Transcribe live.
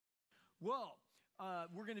Well,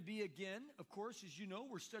 we're going to be again, of course, as you know,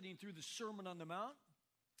 we're studying through the Sermon on the Mount.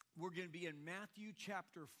 We're going to be in Matthew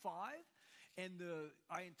chapter 5. And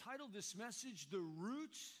I entitled this message, The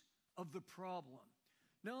Roots of the Problem.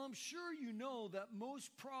 Now, I'm sure you know that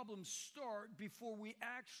most problems start before we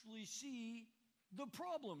actually see the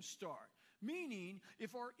problem start. Meaning,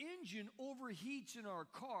 if our engine overheats in our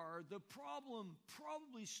car, the problem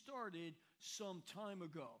probably started some time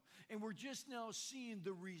ago. And we're just now seeing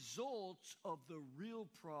the results of the real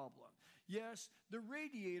problem. Yes, the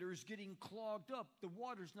radiator is getting clogged up. The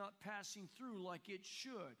water's not passing through like it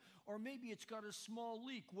should. Or maybe it's got a small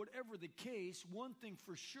leak. Whatever the case, one thing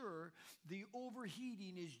for sure, the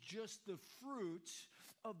overheating is just the fruits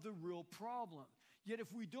of the real problem. Yet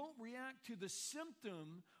if we don't react to the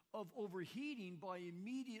symptom of overheating by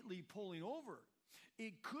immediately pulling over,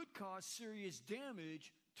 it could cause serious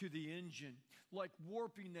damage to the engine, like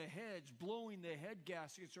warping the heads, blowing the head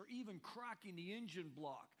gaskets, or even cracking the engine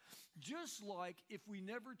block. Just like if we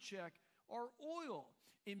never check our oil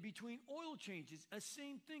in between oil changes, a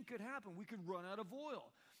same thing could happen. We could run out of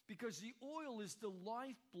oil because the oil is the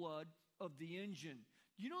lifeblood of the engine.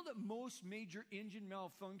 You know that most major engine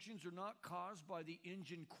malfunctions are not caused by the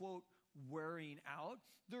engine, quote, wearing out.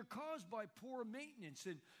 They're caused by poor maintenance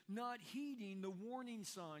and not heeding the warning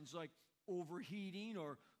signs like overheating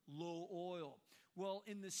or low oil. Well,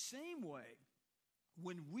 in the same way,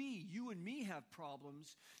 when you and me have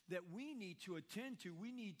problems that we need to attend to,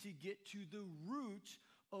 we need to get to the root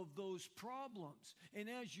of those problems. And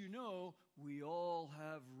as you know, we all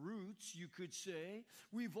have roots, you could say.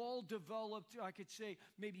 We've all developed, I could say,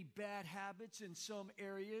 maybe bad habits in some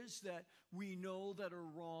areas that we know that are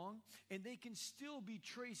wrong, and they can still be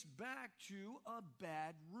traced back to a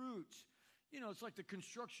bad root. You know, it's like the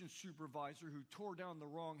construction supervisor who tore down the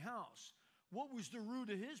wrong house. What was the root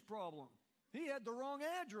of his problem? He had the wrong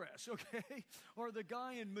address, okay? Or the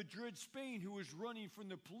guy in Madrid, Spain, who was running from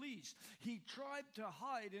the police. He tried to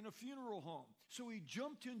hide in a funeral home, so he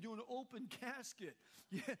jumped into an open casket.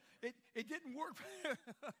 Yeah, it didn't work.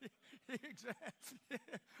 Exactly.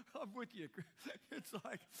 I'm with you. It's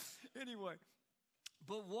like, anyway.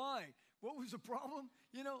 But why? What was the problem?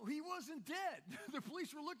 You know, he wasn't dead. The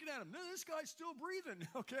police were looking at him. No, this guy's still breathing,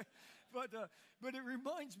 okay? But it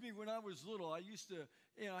reminds me when I was little, I used to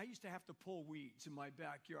have to pull weeds in my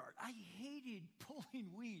backyard. I hated pulling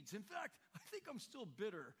weeds. In fact, I think I'm still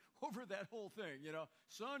bitter over that whole thing, you know.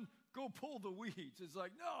 Son, go pull the weeds. It's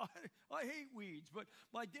like, no, I hate weeds. But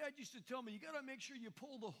my dad used to tell me, you got to make sure you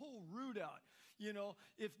pull the whole root out. You know,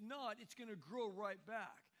 if not, it's going to grow right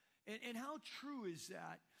back. And how true is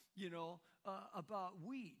that, you know, about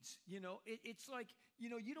weeds? You know, it's like, you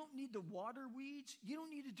know, you don't need to water weeds. You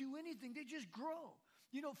don't need to do anything. They just grow.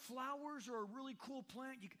 You know, flowers are a really cool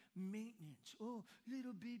plant. Maintenance. Oh,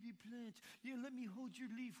 little baby plants. You know, let me hold your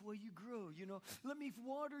leaf while you grow. You know, let me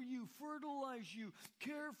water you, fertilize you,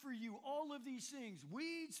 care for you. All of these things.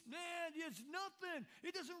 Weeds, man, it's nothing.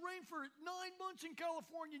 It doesn't rain for 9 months in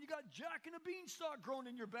California. And you got Jack and a beanstalk growing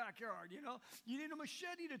in your backyard. You know, you need a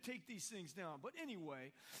machete to take these things down. But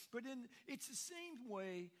anyway, it's the same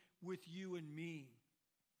way with you and me.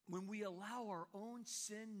 When we allow our own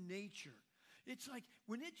sin nature, it's like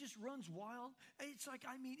when it just runs wild, it's like,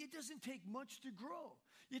 it doesn't take much to grow.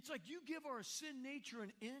 It's like you give our sin nature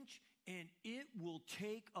an inch and it will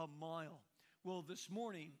take a mile. Well, this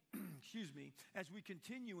morning, as we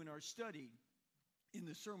continue in our study in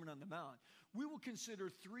the Sermon on the Mount, we will consider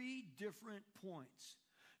 3 different points.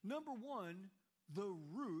 Number 1, the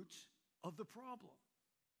root of the problem.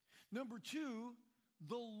 Number 2,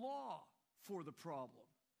 the law for the problem.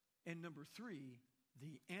 And number 3,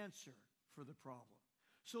 the answer for the problem.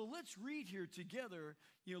 So let's read here together,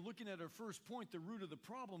 you know, looking at our first point, the root of the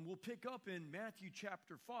problem. We'll pick up in Matthew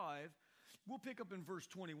chapter 5. We'll pick up in verse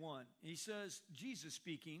 21. He says, Jesus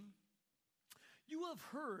speaking, "You have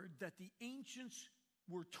heard that the ancients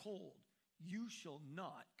were told, 'You shall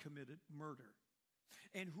not commit murder,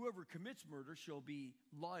 and whoever commits murder shall be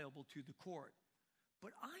liable to the court.'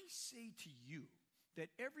 But I say to you that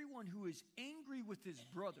everyone who is angry with his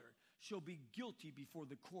brother shall be guilty before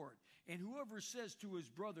the court. And whoever says to his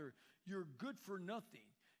brother, 'You're good for nothing,'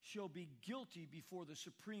 shall be guilty before the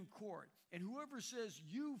Supreme Court. And whoever says,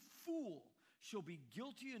 'You fool,' shall be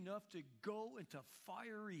guilty enough to go into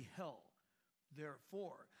fiery hell.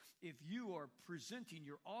 Therefore, if you are presenting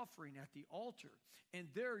your offering at the altar,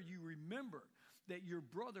 and there you remember that your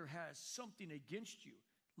brother has something against you,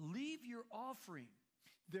 leave your offering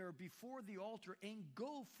there before the altar and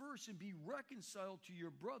go first and be reconciled to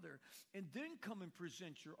your brother, and then come and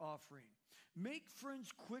present your offering. Make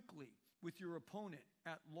friends quickly with your opponent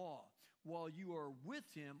at law, while you are with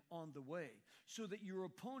him on the way, so that your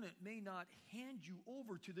opponent may not hand you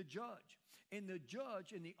over to the judge, and the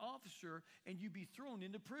judge and the officer, and you be thrown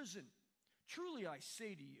into prison. Truly I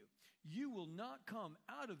say to you, you will not come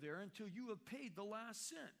out of there until you have paid the last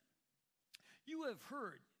cent. You have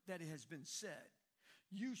heard that it has been said,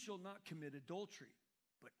 you shall not commit adultery.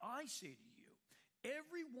 But I say to you,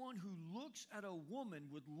 everyone who looks at a woman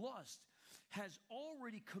with lust has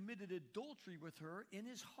already committed adultery with her in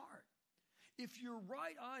his heart. If your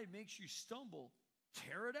right eye makes you stumble,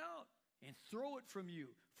 tear it out and throw it from you.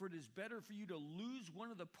 For it is better for you to lose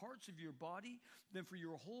one of the parts of your body than for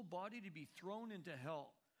your whole body to be thrown into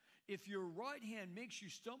hell. If your right hand makes you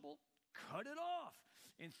stumble, cut it off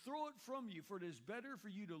and throw it from you. For it is better for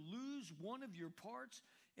you to lose one of your parts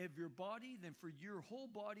of your body than for your whole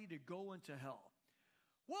body to go into hell.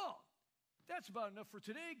 Well, that's about enough for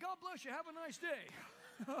today. God bless you. Have a nice day.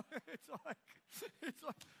 It's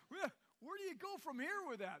like, where do you go from here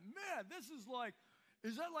with that? Man,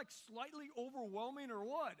 is that like slightly overwhelming or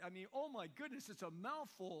what? I mean, oh my goodness, it's a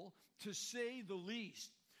mouthful to say the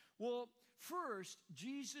least. Well, first,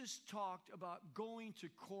 Jesus talked about going to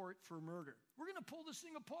court for murder. We're going to pull this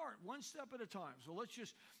thing apart one step at a time. So let's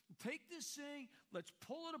just take this thing, let's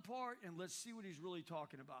pull it apart, and let's see what he's really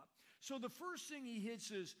talking about. So the first thing he hits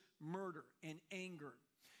is murder and anger.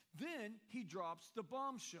 Then he drops the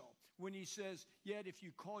bombshell when he says, yet if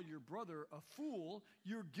you call your brother a fool,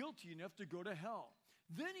 you're guilty enough to go to hell.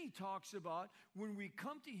 Then he talks about when we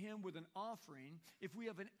come to him with an offering, if we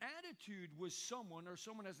have an attitude with someone or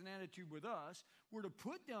someone has an attitude with us, we're to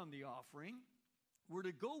put down the offering, we're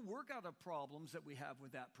to go work out the problems that we have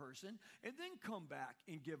with that person, and then come back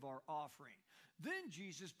and give our offering. Then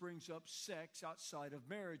Jesus brings up sex outside of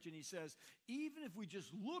marriage, and he says, even if we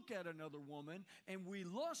just look at another woman and we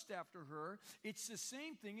lust after her, it's the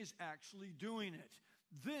same thing as actually doing it.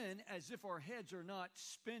 Then, as if our heads are not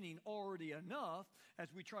spinning already enough, as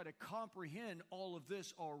we try to comprehend all of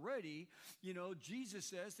this already, Jesus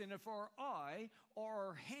says, and if our eye or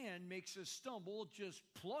our hand makes us stumble, just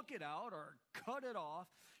pluck it out or cut it off,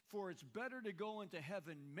 for it's better to go into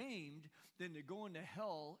heaven maimed than to go into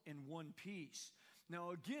hell in one piece.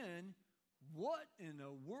 Now again, what in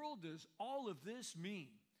the world does all of this mean?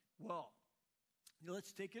 Well,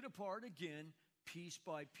 let's take it apart again, piece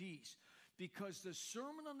by piece. Because the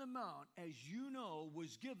Sermon on the Mount, as you know,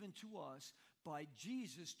 was given to us by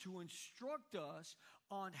Jesus to instruct us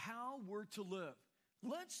on how we're to live.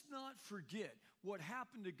 Let's not forget what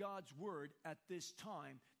happened to God's word at this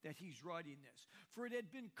time that he's writing this. For it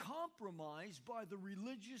had been compromised by the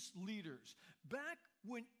religious leaders back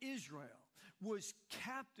when Israel was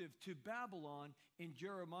captive to Babylon in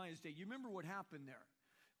Jeremiah's day. You remember what happened there?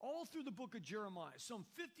 All through the book of Jeremiah, some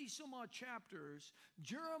 50 some odd chapters,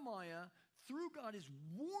 Jeremiah, through God, is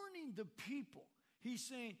warning the people. He's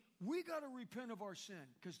saying, we got to repent of our sin,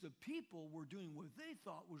 because the people were doing what they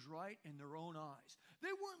thought was right in their own eyes. They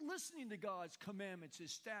weren't listening to God's commandments,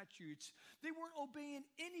 his statutes. They weren't obeying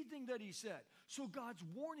anything that he said. So God's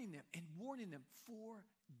warning them and warning them for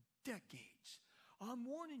decades. I'm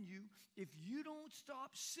warning you, if you don't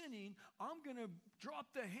stop sinning, I'm going to drop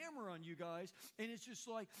the hammer on you guys. And it's just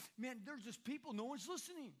like, man, there's just people, no one's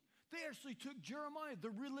listening. They actually took Jeremiah.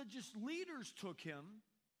 The religious leaders took him,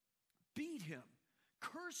 beat him,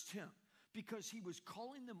 cursed him, because he was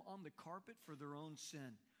calling them on the carpet for their own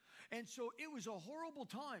sin. And so it was a horrible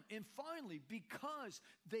time. And finally, because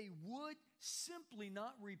they would simply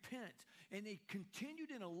not repent, and they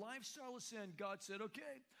continued in a lifestyle of sin, God said,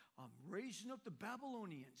 okay, I'm raising up the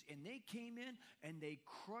Babylonians. And they came in and they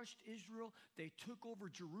crushed Israel. They took over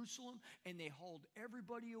Jerusalem, and they hauled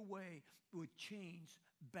everybody away with chains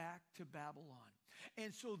back to Babylon.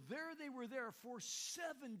 And so there they were there for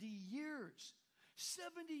 70 years.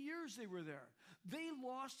 70 years they were there. They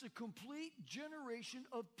lost a complete generation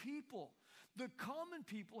of people. The common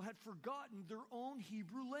people had forgotten their own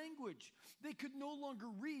Hebrew language. They could no longer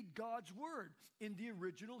read God's word in the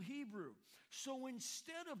original Hebrew. So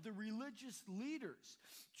instead of the religious leaders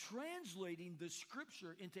translating the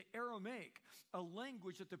scripture into Aramaic, a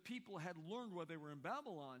language that the people had learned while they were in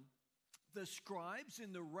Babylon, the scribes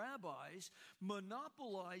and the rabbis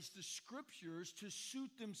monopolized the scriptures to suit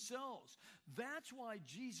themselves. That's why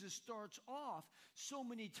Jesus starts off so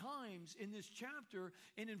many times in this chapter.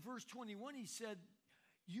 And in verse 21, he said,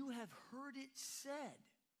 you have heard it said.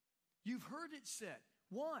 You've heard it said.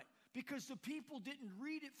 Why? Because the people didn't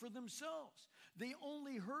read it for themselves. They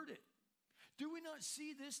only heard it. Do we not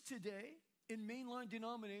see this today in mainline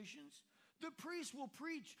denominations? The priest will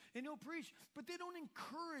preach, and he'll preach, but they don't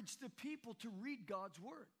encourage the people to read God's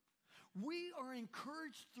word. We are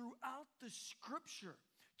encouraged throughout the scripture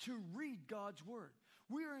to read God's word.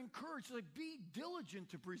 We are encouraged to be diligent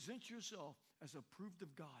to present yourself as approved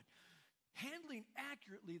of God, handling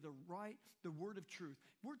accurately the word of truth.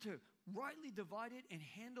 We're to rightly divide it and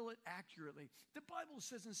handle it accurately. The Bible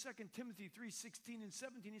says in 2 Timothy 3:16 and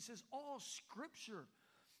 17, it says, all scripture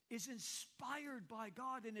is inspired by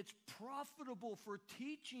God, and it's profitable for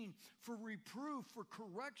teaching, for reproof, for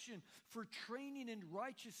correction, for training in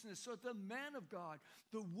righteousness, so that the man of God,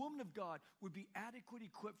 the woman of God, would be adequate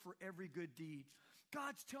equipped for every good deed.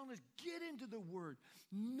 God's telling us, get into the word,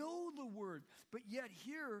 know the word. But yet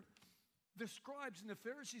here, the scribes and the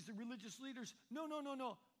Pharisees, the religious leaders, no,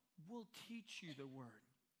 we'll teach you the word.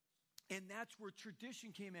 And that's where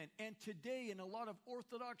tradition came in. And today, in a lot of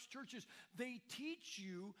Orthodox churches, they teach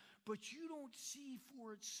you, but you don't see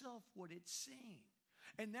for itself what it's saying.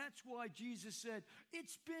 And that's why Jesus said,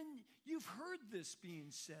 you've heard this being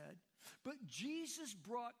said, but Jesus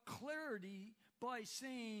brought clarity by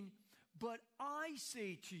saying, but I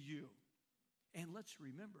say to you. And let's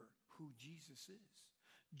remember who Jesus is.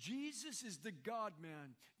 Jesus is the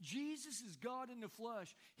God-man. Jesus is God in the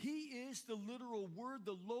flesh. He is the literal word,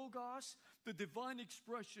 the Logos, the divine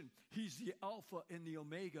expression. He's the Alpha and the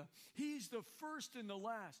Omega. He's the first and the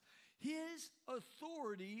last. His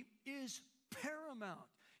authority is paramount.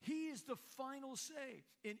 He is the final say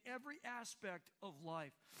in every aspect of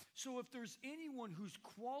life. So if there's anyone who's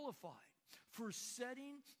qualified for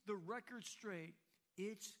setting the record straight,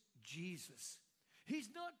 it's Jesus. He's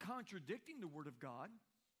not contradicting the Word of God.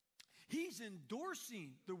 He's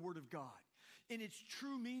endorsing the Word of God in its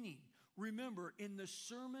true meaning. Remember, in the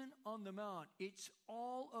Sermon on the Mount, it's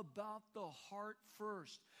all about the heart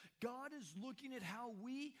first. God is looking at how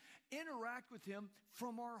we interact with Him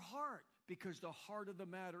from our heart, because the heart of the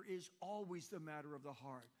matter is always the matter of the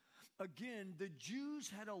heart. Again, the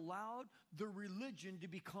Jews had allowed the religion to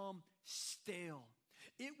become stale.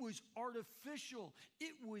 It was artificial.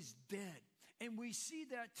 It was dead. And we see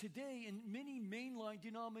that today in many mainline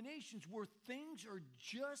denominations where things are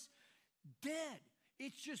just dead.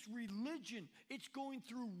 It's just religion. It's going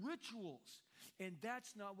through rituals. And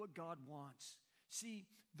that's not what God wants. See,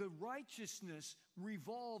 the righteousness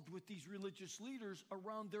revolved with these religious leaders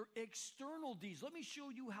around their external deeds. Let me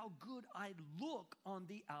show you how good I look on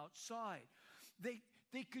the outside.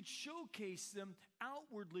 They could showcase them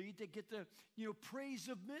outwardly to get the praise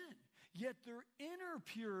of men. Yet their inner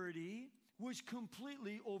purity was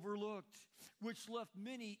completely overlooked, which left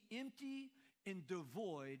many empty and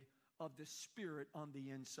devoid of the Spirit on the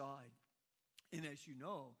inside. And as you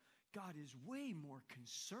know, God is way more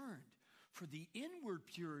concerned for the inward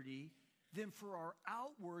purity than for our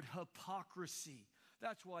outward hypocrisy.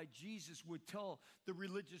 That's why Jesus would tell the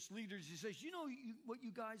religious leaders, he says, what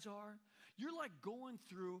you guys are? You're like going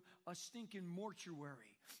through a stinking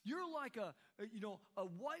mortuary. You're like a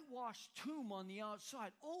whitewashed tomb on the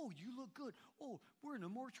outside. Oh, you look good. Oh, we're in a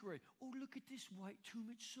mortuary. Oh, look at this white tomb.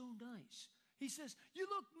 It's so nice. He says, you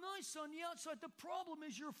look nice on the outside. The problem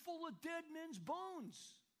is you're full of dead men's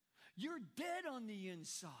bones. You're dead on the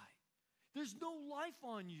inside. There's no life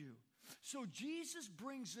on you. So Jesus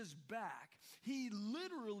brings us back. He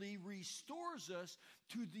literally restores us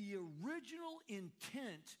to the original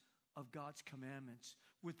intent of God's commandments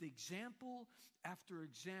with example after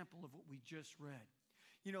example of what we just read.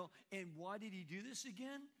 And why did he do this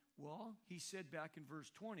again? Well, he said back in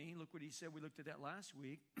verse 20, look what he said. We looked at that last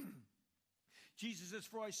week. Jesus says,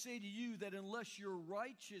 for I say to you that unless your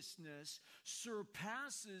righteousness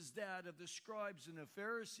surpasses that of the scribes and the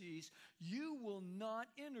Pharisees, you will not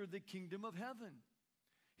enter the kingdom of heaven.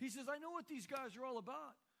 He says, I know what these guys are all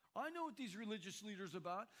about. I know what these religious leaders are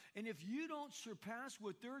about. And if you don't surpass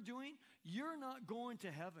what they're doing, you're not going to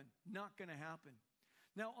heaven. Not going to happen.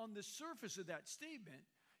 Now, on the surface of that statement,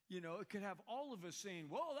 it could have all of us saying,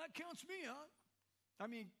 well, that counts me out. I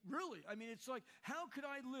mean, really. I mean, it's like, how could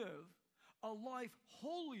I live a life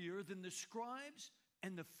holier than the scribes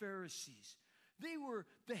and the Pharisees? They were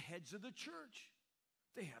the heads of the church.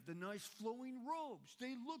 They have the nice flowing robes.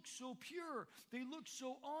 They look so pure. They look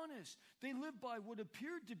so honest. They live by what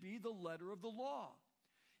appeared to be the letter of the law.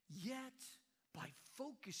 Yet, by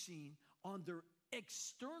focusing on their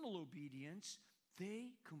external obedience, they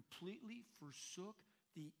completely forsook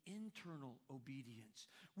the internal obedience,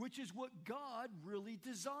 which is what God really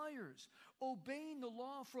desires. Obeying the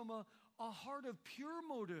law from a heart of pure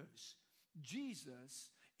motives. Jesus,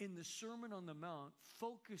 in the Sermon on the Mount,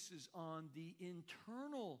 focuses on the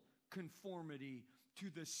internal conformity to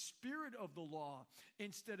the spirit of the law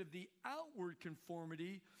instead of the outward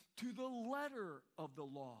conformity to the letter of the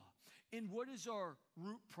law. And what is our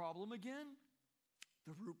root problem again?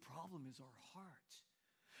 The root problem is our heart.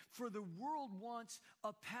 For the world wants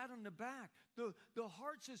a pat on the back. The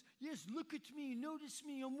heart says, yes, look at me, notice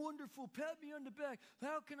me, I'm wonderful, pat me on the back.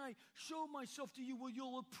 How can I show myself to you? Well,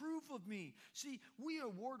 you'll approve of me. See, we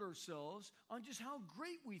award ourselves on just how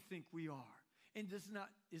great we think we are. And isn't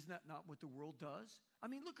that not what the world does? I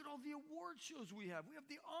mean, look at all the award shows we have. We have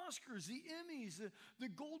the Oscars, the Emmys, the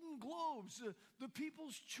Golden Globes, the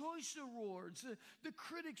People's Choice Awards, the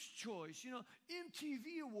Critics' Choice,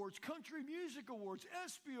 MTV Awards, Country Music Awards,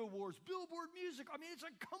 ESPY Awards, Billboard Music. I mean, it's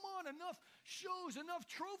like, come on, enough shows, enough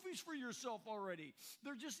trophies for yourself already.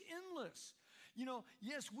 They're just endless.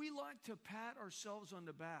 Yes, we like to pat ourselves on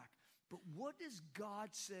the back, but what does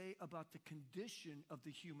God say about the condition of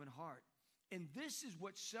the human heart? And this is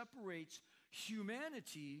what separates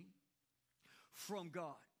humanity from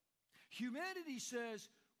God. Humanity says,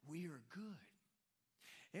 we are good.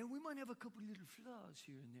 And we might have a couple little flaws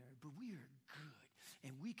here and there, but we are good.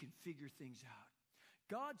 And we can figure things out.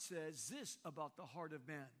 God says this about the heart of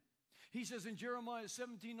man. He says in Jeremiah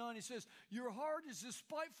 17:9, he says, your heart is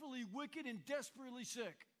despitefully wicked and desperately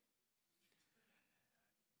sick.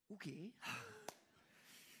 Okay.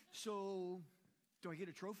 So, do I get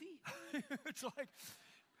a trophy? It's like,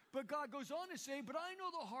 but God goes on to say, but I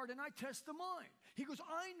know the heart and I test the mind. He goes,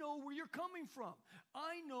 I know where you're coming from.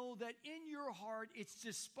 I know that in your heart, it's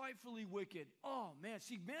despitefully wicked. Oh, man.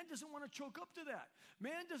 See, man doesn't want to choke up to that.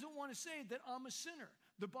 Man doesn't want to say that I'm a sinner.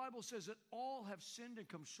 The Bible says that all have sinned and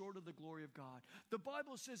come short of the glory of God. The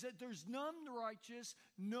Bible says that there's none righteous,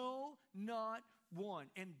 no, not one.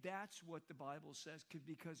 And that's what the Bible says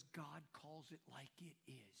because God calls it like it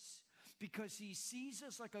is. Because he sees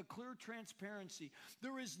us like a clear transparency.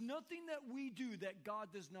 There is nothing that we do that God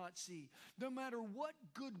does not see. No matter what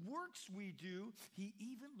good works we do, he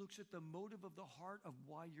even looks at the motive of the heart of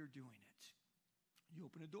why you're doing it. You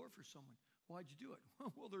open a door for someone. Why'd you do it?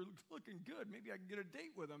 Well, they're looking good. Maybe I can get a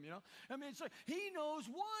date with them, I mean, it's like he knows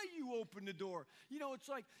why you opened the door. It's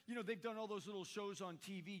like, they've done all those little shows on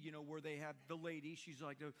TV, where they have the lady. She's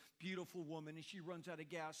like a beautiful woman, and she runs out of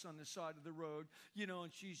gas on the side of the road,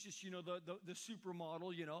 and she's just, the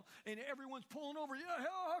supermodel, and everyone's pulling over. Yeah,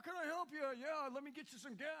 how can I help you? Yeah, let me get you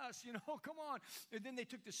some gas, come on. And then they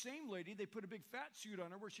took the same lady. They put a big fat suit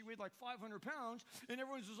on her where she weighed like 500 pounds, and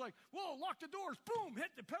everyone's just like, whoa, lock the doors. Boom,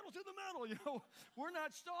 hit the pedal to the metal, We're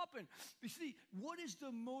not stopping. You see, what is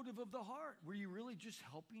the motive of the heart? Were you really just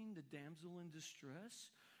helping the damsel in distress?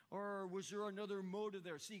 Or was there another motive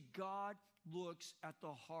there? See, God looks at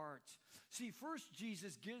the heart. See, first,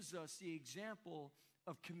 Jesus gives us the example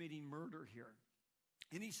of committing murder here.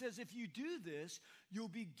 And he says, if you do this, you'll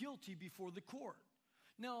be guilty before the court.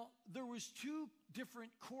 Now, there was two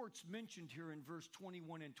different courts mentioned here in verse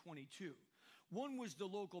 21 and 22. One was the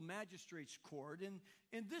local magistrate's court,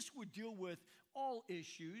 and this would deal with all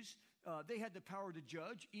issues. They had the power to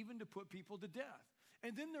judge, even to put people to death.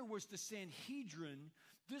 And then there was the Sanhedrin.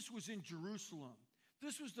 This was in Jerusalem.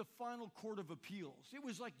 This was the final court of appeals. It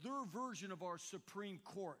was like their version of our Supreme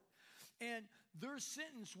Court. And their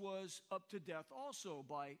sentence was up to death also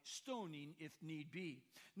by stoning if need be.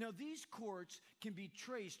 Now, these courts can be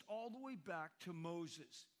traced all the way back to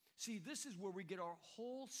Moses. See, this is where we get our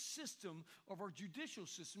whole system of our judicial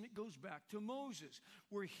system. It goes back to Moses,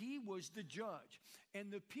 where he was the judge.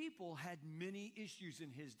 And the people had many issues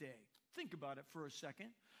in his day. Think about it for a second.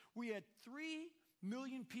 We had 3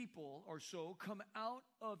 million people or so come out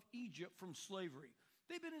of Egypt from slavery.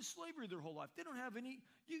 They've been in slavery their whole life. They don't have any,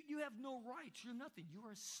 you have no rights. You're nothing. You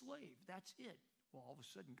are a slave. That's it. Well, all of a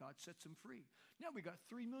sudden, God sets them free. Now we got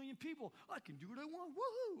 3 million people. I can do what I want.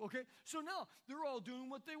 Woohoo! Okay, so now they're all doing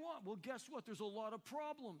what they want. Well, guess what? There's a lot of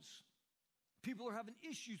problems. People are having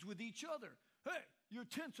issues with each other. Hey, your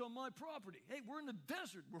tent's on my property. Hey, we're in the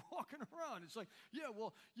desert. We're walking around. It's like, yeah,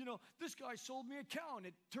 well, this guy sold me a cow, and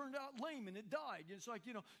it turned out lame, and it died. It's like,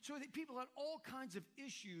 so people had all kinds of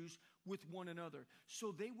issues with one another.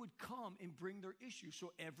 So they would come and bring their issues.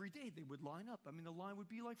 So every day they would line up. I mean, the line would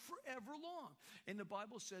be like forever long. And the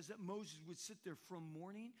Bible says that Moses would sit there from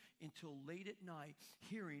morning until late at night,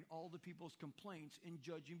 hearing all the people's complaints and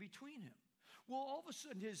judging between him. Well, all of a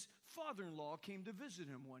sudden, his father-in-law came to visit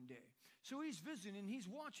him one day. So he's visiting, and he's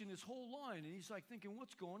watching this whole line, and he's like thinking,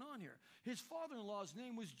 what's going on here? His father-in-law's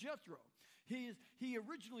name was Jethro. He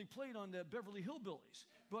originally played on the Beverly Hillbillies.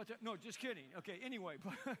 But, no, just kidding. Okay, anyway,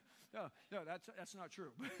 but, no, that's not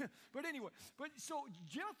true. But anyway, so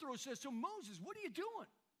Jethro says to Moses, what are you doing?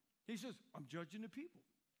 He says, I'm judging the people.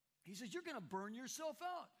 He says, you're going to burn yourself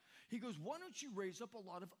out. He goes, why don't you raise up a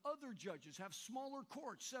lot of other judges, have smaller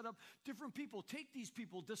courts, set up different people, take these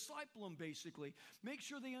people, disciple them basically, make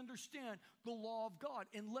sure they understand the law of God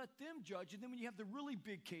and let them judge. And then when you have the really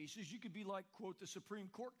big cases, you could be like, quote, the Supreme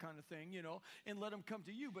Court kind of thing, and let them come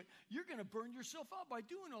to you. But you're going to burn yourself out by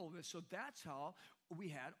doing all of this. So that's how we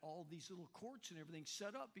had all these little courts and everything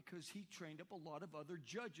set up, because he trained up a lot of other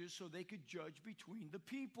judges so they could judge between the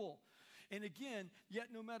people. And again, yet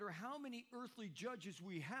no matter how many earthly judges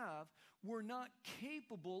we have, we're not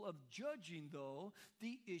capable of judging, though,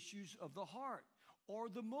 the issues of the heart or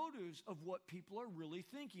the motives of what people are really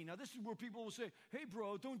thinking. Now, this is where people will say, hey,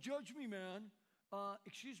 bro, don't judge me, man.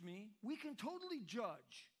 Excuse me, we can totally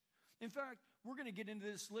judge. In fact, we're going to get into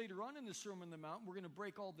this later on in the Sermon on the Mount. We're going to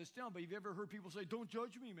break all this down. But have you ever heard people say, don't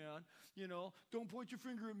judge me, man? Don't point your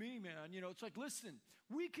finger at me, man. It's like, listen,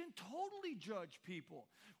 we can totally judge people.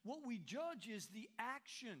 What we judge is the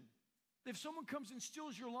action. If someone comes and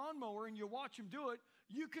steals your lawnmower and you watch him do it,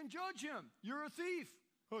 you can judge him. You're a thief.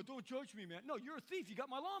 Oh, don't judge me, man. No, you're a thief. You got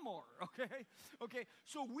my lawnmower, okay? Okay,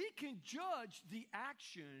 so we can judge the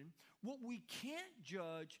action. What we can't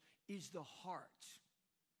judge is the heart.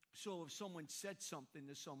 So if someone said something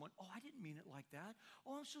to someone, oh, I didn't mean it like that.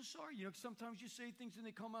 Oh, I'm so sorry. Sometimes you say things and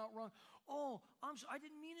they come out wrong. Oh, I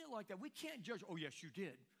didn't mean it like that. We can't judge. Oh, yes, you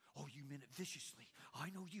did. Oh, you meant it viciously. I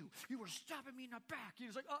know you. You were stabbing me in the back.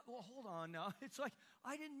 It's like, oh, well, hold on now. It's like,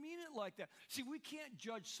 I didn't mean it like that. See, we can't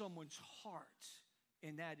judge someone's heart,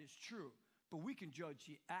 and that is true. But we can judge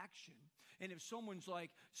the action. And if someone's like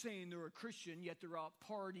saying they're a Christian, yet they're out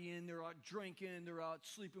partying, they're out drinking, they're out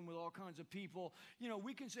sleeping with all kinds of people,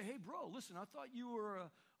 we can say, hey, bro, listen, I thought you were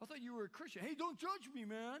a Christian. Hey, don't judge me,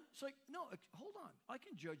 man. It's like, no, hold on. I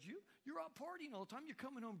can judge you. You're out partying all the time. You're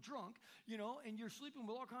coming home drunk, and you're sleeping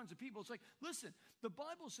with all kinds of people. It's like, listen, the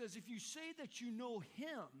Bible says if you say that you know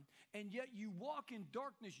him and yet you walk in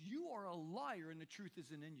darkness, you are a liar and the truth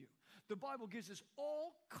isn't in you. The Bible gives us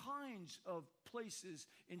all kinds of places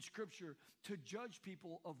in Scripture to judge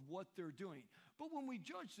people of what they're doing. But when we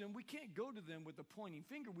judge them, we can't go to them with a pointing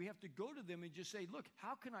finger. We have to go to them and just say, look,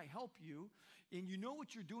 how can I help you? And you know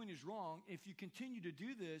what you're doing is wrong. If you continue to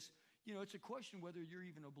do this, it's a question whether you're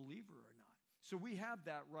even a believer or not. So we have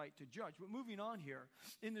that right to judge. But moving on here,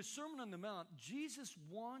 in the Sermon on the Mount, Jesus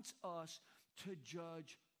wants us to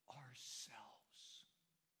judge ourselves.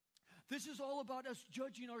 This is all about us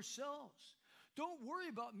judging ourselves. Don't worry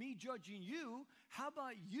about me judging you. How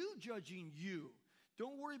about you judging you?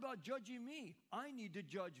 Don't worry about judging me. I need to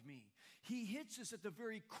judge me. He hits us at the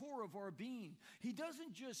very core of our being. He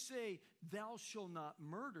doesn't just say, thou shalt not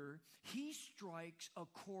murder. He strikes a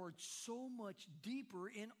chord so much deeper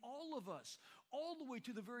in all of us, all the way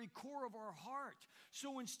to the very core of our heart.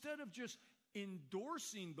 So instead of just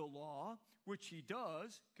endorsing the law, which he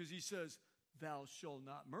does, because he says, thou shalt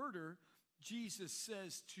not murder, Jesus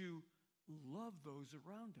says to love those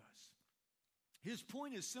around us. His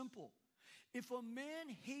point is simple. If a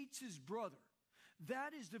man hates his brother,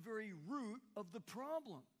 that is the very root of the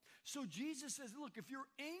problem. So Jesus says, look, if you're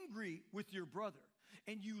angry with your brother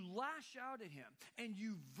and you lash out at him and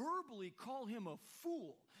you verbally call him a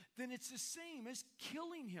fool, then it's the same as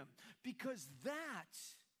killing him, because that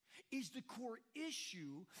is the core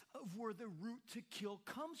issue of where the root to kill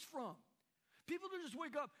comes from. People don't just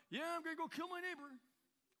wake up, yeah, I'm going to go kill my neighbor.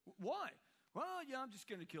 Why? Well, yeah, I'm just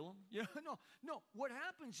going to kill him. Yeah, no. What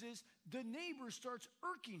happens is the neighbor starts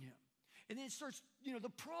irking him. And then it starts, the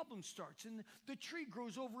problem starts. And the tree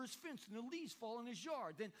grows over his fence and the leaves fall in his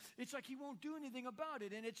yard. Then it's like he won't do anything about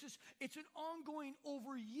it. And it's an ongoing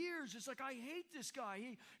over years. It's like, I hate this guy.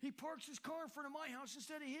 He parks his car in front of my house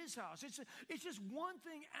instead of his house. It's just one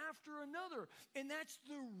thing after another. And that's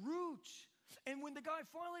the root. And when the guy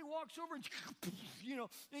finally walks over and,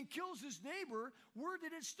 and kills his neighbor, where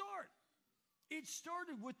did it start? It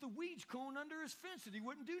started with the weeds growing under his fence that he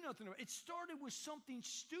wouldn't do nothing about. It started with something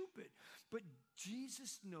stupid. But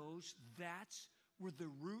Jesus knows that's where the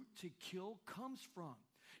root to kill comes from.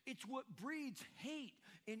 It's what breeds hate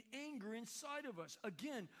and anger inside of us.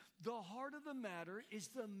 Again, the heart of the matter is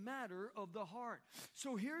the matter of the heart.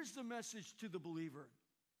 So here's the message to the believer.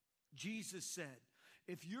 Jesus said,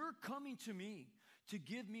 if you're coming to me to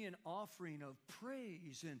give me an offering of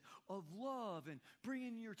praise and of love and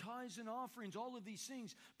bringing your tithes and offerings, all of these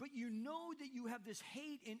things, but you know that you have this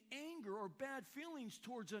hate and anger or bad feelings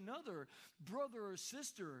towards another brother or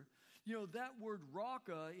sister, that word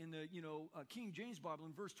raka in the, King James Bible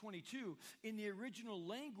in verse 22, in the original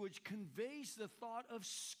language conveys the thought of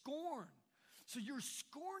scorn. So you're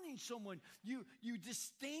scorning someone. You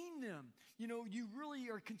disdain them. You really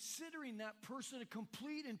are considering that person a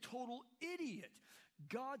complete and total idiot.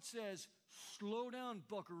 God says, slow down,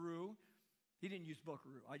 buckaroo. He didn't use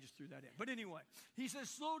buckaroo. I just threw that in. But anyway, he says,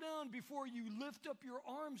 slow down before you lift up your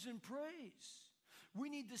arms in praise. We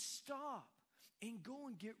need to stop and go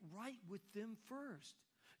and get right with them first.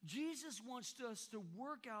 Jesus wants us to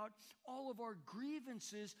work out all of our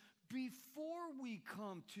grievances before we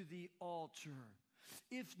come to the altar.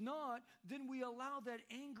 If not, then we allow that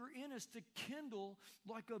anger in us to kindle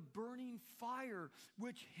like a burning fire,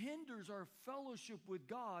 which hinders our fellowship with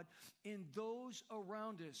God and those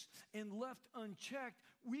around us. And left unchecked,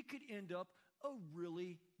 we could end up a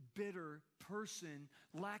really bitter person,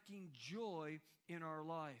 lacking joy in our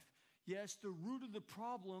life. Yes, the root of the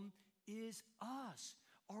problem is us.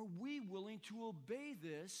 Are we willing to obey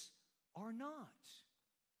this or not?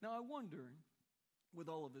 Now, I wonder, with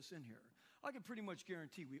all of us in here, I can pretty much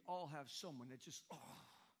guarantee we all have someone that just,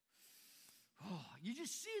 you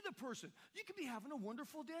just see the person. You could be having a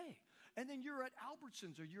wonderful day. And then you're at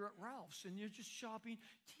Albertsons or you're at Ralph's and you're just shopping.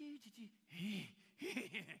 There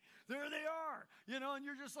they are. And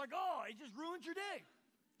you're just like, it just ruined your day.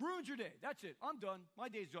 Ruined your day. That's it. I'm done. My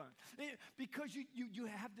day's done. Because you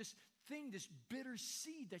have this thing, this bitter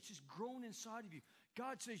seed that's just grown inside of you.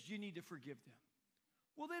 God says you need to forgive them.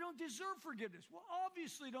 Well, they don't deserve forgiveness. Well,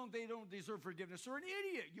 obviously they don't deserve forgiveness. They're an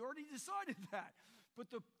idiot. You already decided that.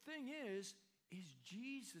 But the thing is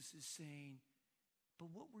Jesus is saying, but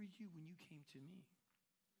what were you when you came to me?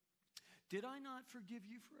 Did I not forgive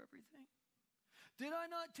you for everything? Did I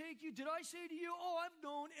not take you? Did I say to you, I've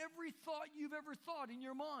known every thought you've ever thought in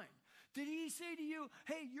your mind? Did he say to you,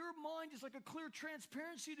 hey, your mind is like a clear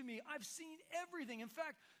transparency to me. I've seen everything. In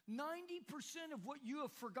fact, 90% of what you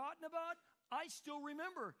have forgotten about, I still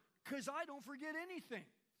remember because I don't forget anything.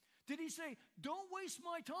 Did he say, don't waste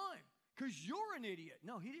my time because you're an idiot?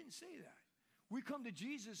 No, he didn't say that. We come to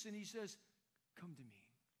Jesus and he says, come to me.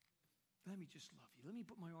 Let me just love you. Let me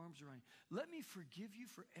put my arms around you. Let me forgive you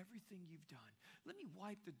for everything you've done. Let me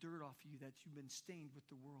wipe the dirt off you that you've been stained with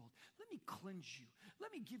the world. Let me cleanse you.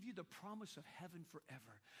 Let me give you the promise of heaven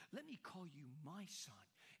forever. Let me call you my son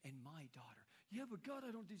and my daughter. Yeah, but God,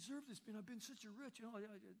 I don't deserve this, man. I've been such a rich. Don't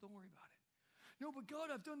worry about it. No, but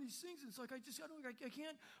God, I've done these things. It's like I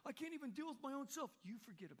can't even deal with my own self. You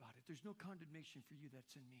forget about it. There's no condemnation for you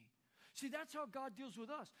that's in me. See, that's how God deals with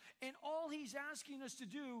us. And all he's asking us to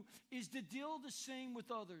do is to deal the same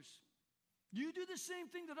with others. You do the same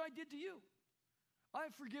thing that I did to you.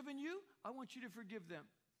 I've forgiven you. I want you to forgive them.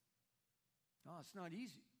 No, it's not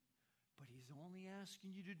easy. But he's only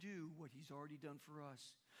asking you to do what he's already done for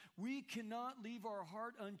us. We cannot leave our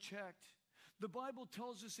heart unchecked. The Bible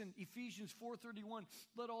tells us in Ephesians 4:31,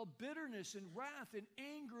 let all bitterness and wrath and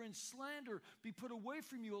anger and slander be put away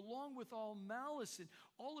from you, along with all malice and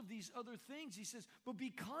all of these other things. He says, but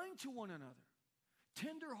be kind to one another,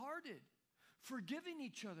 tender-hearted, forgiving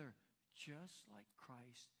each other, just like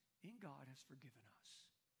Christ in God has forgiven us.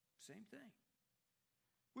 Same thing.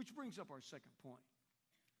 Which brings up our second point,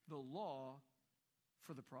 the law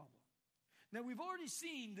for the problem. Now, we've already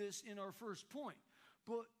seen this in our first point,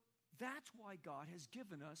 but that's why God has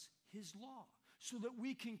given us his law, so that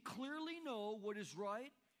we can clearly know what is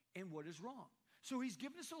right and what is wrong. So he's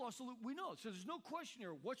given us a law so that we know. So there's no question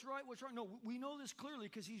here, what's right, what's wrong. No, we know this clearly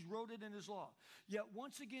because he's wrote it in his law. Yet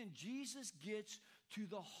once again, Jesus gets to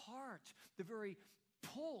the heart, the very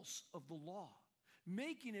pulse of the law,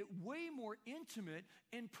 making it way more intimate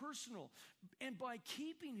and personal. And by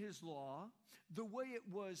keeping his law the way it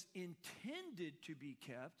was intended to be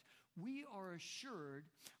kept, we are assured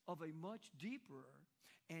of a much deeper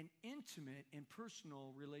and intimate and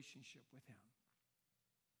personal relationship with him.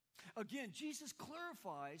 Again, Jesus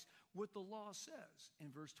clarifies what the law says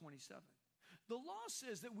in verse 27. The law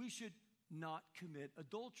says that we should not commit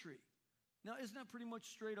adultery. Now, isn't that pretty much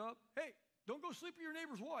straight up? Hey, don't go sleep with your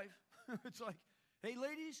neighbor's wife. It's like, hey,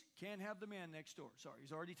 ladies, can't have the man next door. Sorry,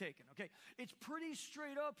 he's already taken. Okay, it's pretty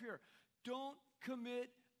straight up here. Don't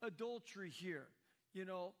commit adultery here,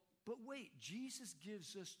 But wait, Jesus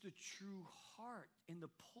gives us the true heart and the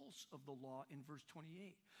pulse of the law in verse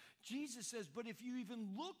 28. Jesus says, but if you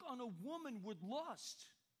even look on a woman with lust,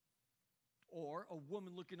 or a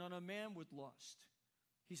woman looking on a man with lust,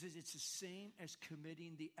 he says it's the same as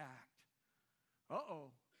committing the act.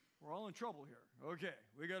 Uh-oh, we're all in trouble here. Okay,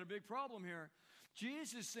 we got a big problem here.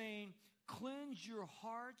 Jesus is saying, cleanse your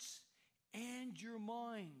hearts and your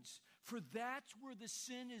minds, for that's where the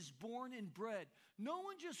sin is born and bred. No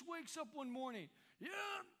one just wakes up one morning, hey,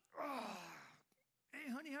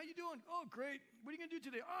 honey, how you doing? Oh, great. What are you going to do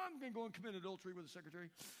today? I'm going to go and commit adultery with the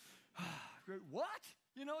secretary. What?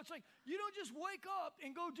 It's like you don't just wake up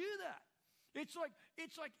and go do that. It's like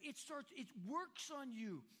it works on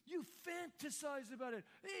you. You fantasize about it.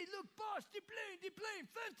 Hey, look, boss, the plane,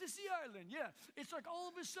 Fantasy Island. Yeah. It's like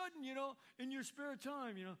all of a sudden, in your spare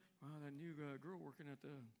time, wow, that new girl working at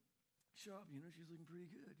the shop, she's looking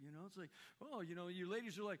pretty good. It's like, oh, your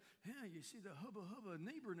ladies are like, yeah, you see the hubba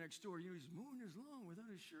neighbor next door, he's mowing his lawn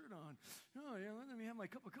without his shirt on. Oh, yeah, let me have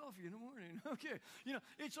my cup of coffee in the morning. Okay.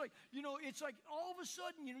 It's like all of a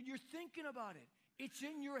sudden, you're thinking about it. It's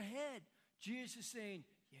in your head. Jesus is saying,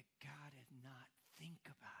 you got to not think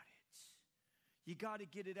about it. You got to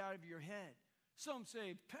get it out of your head. Some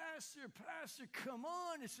say, Pastor, come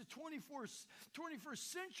on. It's the 21st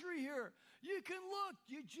century here. You can look.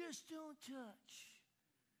 You just don't touch.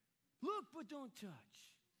 Look, but don't touch.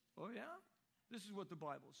 Oh, yeah? This is what the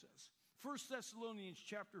Bible says. 1 Thessalonians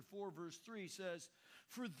chapter 4, verse 3 says,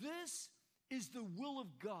 for this is the will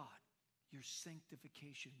of God, your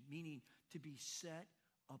sanctification, meaning to be set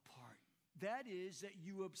apart. That is, that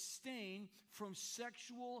you abstain from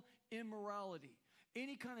sexual immorality,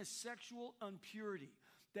 any kind of sexual impurity,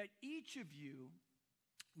 that each of you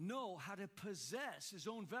know how to possess his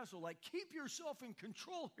own vessel. Like, keep yourself in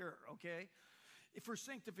control here, okay? For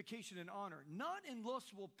sanctification and honor, not in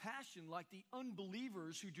lustful passion like the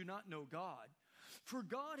unbelievers who do not know God. For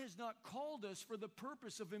God has not called us for the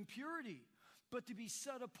purpose of impurity, but to be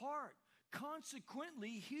set apart. Consequently,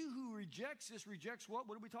 he who rejects this, rejects what?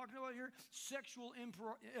 What are we talking about here? Sexual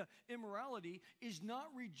immorality is not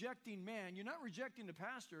rejecting man. You're not rejecting the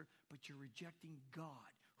pastor, but you're rejecting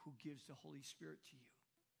God who gives the Holy Spirit to you.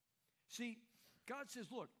 See, God says,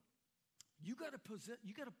 look, you got to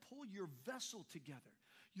pull your vessel together,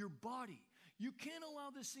 your body. You can't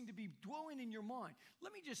allow this thing to be dwelling in your mind.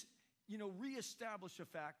 Let me just, reestablish a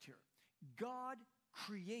fact here. God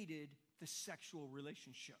created the sexual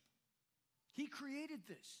relationship. He created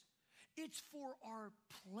this. It's for our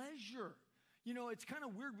pleasure. It's kind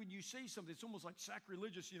of weird when you say something. It's almost like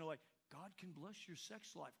sacrilegious, like, God can bless your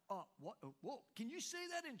sex life. What? Whoa. Can you say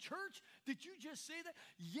that in church? Did you just say that?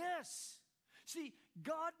 Yes. See,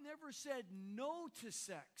 God never said no to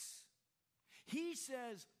sex. He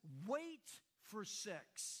says, wait for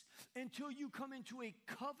sex until you come into a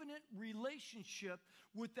covenant relationship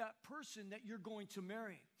with that person that you're going to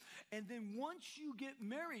marry. And then once you get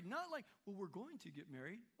married, not like, well, we're going to get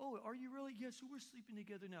married. Oh, are you really? Yes, so we're sleeping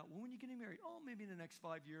together now. Well, when are you getting married? Oh, maybe in the next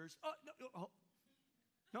 5 years.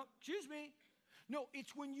 No, excuse me. No,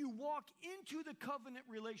 it's when you walk into the covenant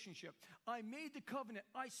relationship. I made the covenant.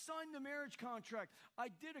 I signed the marriage contract. I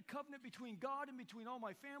did a covenant between God and between all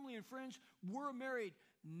my family and friends. We're married.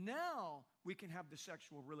 Now we can have the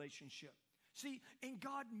sexual relationship. See, and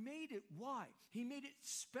God made it. Why? He made it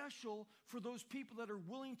special for those people that are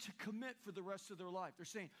willing to commit for the rest of their life. They're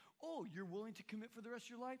saying, oh, you're willing to commit for the rest of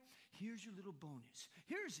your life? Here's your little bonus.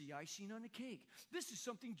 Here's the icing on the cake. This is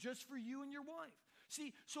something just for you and your wife.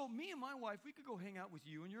 See, so me and my wife, we could go hang out with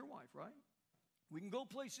you and your wife, right? We can go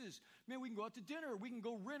places. Man, we can go out to dinner. We can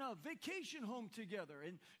go rent a vacation home together.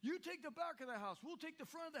 And you take the back of the house. We'll take the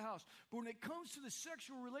front of the house. But when it comes to the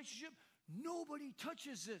sexual relationship, nobody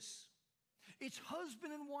touches this. It's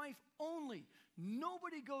husband and wife only.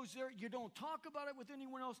 Nobody goes there. You don't talk about it with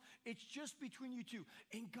anyone else. It's just between you two.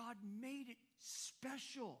 And God made it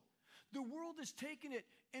special. The world has taken it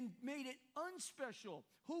and made it unspecial.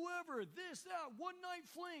 Whoever, this, that, one-night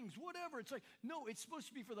flings, whatever. It's like, no, it's supposed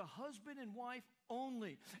to be for the husband and wife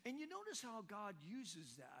only. And you notice how God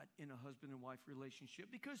uses that in a husband and wife relationship.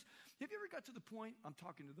 Because have you ever got to the point, I'm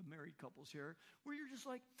talking to the married couples here, where you're just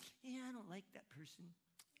like, yeah, I don't like that person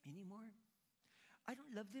anymore. I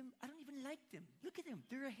don't love them. I don't even like them. Look at them.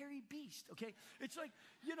 They're a hairy beast, okay? It's like,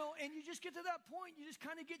 and you just get to that point. You just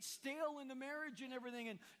kind of get stale in the marriage and everything.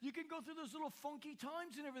 And you can go through those little funky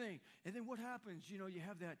times and everything. And then what happens? You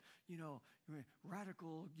have that,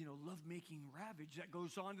 radical, love-making ravage that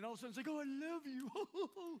goes on. And all of a sudden it's like, oh, I love you.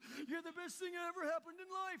 You're the best thing that ever happened in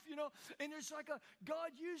life, And it's like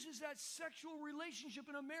God uses that sexual relationship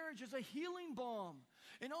in a marriage as a healing balm.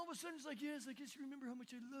 And all of a sudden it's like, yes, I guess you remember how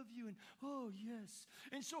much I love you. And, oh, yes.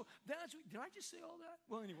 And so did I just say all that?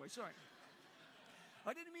 Well, anyway, sorry.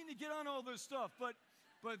 I didn't mean to get on all this stuff, but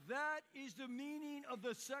that is the meaning of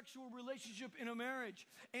the sexual relationship in a marriage.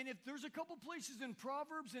 And if there's a couple places in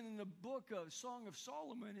Proverbs and in the book of Song of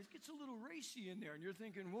Solomon, it gets a little racy in there. And you're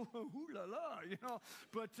thinking, whoa, hoo la la,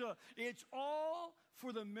 But it's all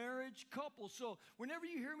for the marriage couple. So whenever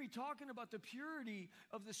you hear me talking about the purity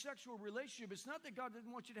of the sexual relationship, it's not that God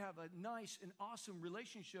doesn't want you to have a nice and awesome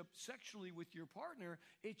relationship sexually with your partner.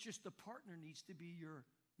 It's just the partner needs to be your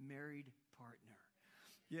married partner.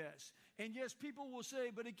 Yes. And yes, people will say,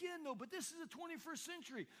 but again, no, but this is the 21st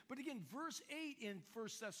century. But again, verse 8 in 1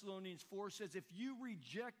 Thessalonians 4 says, if you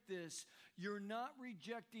reject this, you're not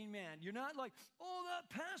rejecting man. You're not like, oh, that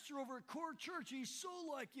pastor over at Core Church, he's so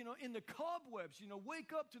like, in the cobwebs,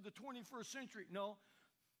 wake up to the 21st century. No,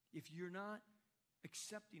 if you're not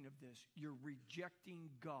accepting of this, you're rejecting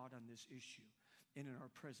God on this issue and in our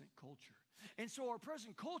present culture. And so our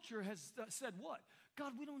present culture has said what?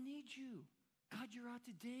 God, we don't need you. God, you're out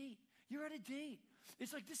to date. You're out of date.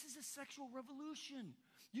 It's like this is a sexual revolution.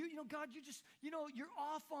 God, you're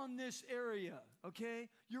off on this area, okay?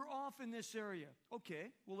 You're off in this area.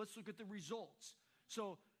 Okay, well, let's look at the results.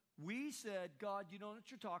 So we said, God, you know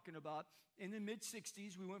what you're talking about. In the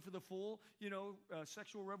mid-'60s, we went for the full,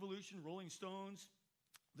 sexual revolution, Rolling Stones,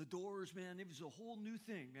 The Doors, man. It was a whole new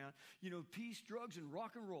thing, man. Peace, drugs, and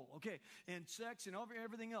rock and roll, okay? And sex and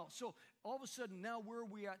everything else. So all of a sudden, now where are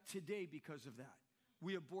we at today because of that?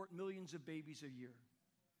 We abort millions of babies a year.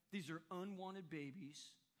 These are unwanted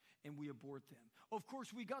babies, and we abort them. Of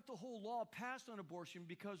course, we got the whole law passed on abortion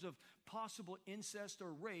because of possible incest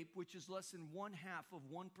or rape, which is less than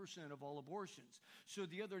 0.5% of all abortions. So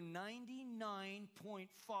the other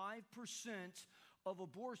 99.5% of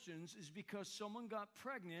abortions is because someone got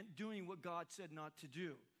pregnant doing what God said not to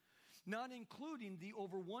do. Not including the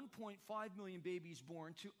over 1.5 million babies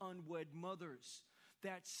born to unwed mothers.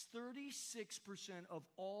 That's 36% of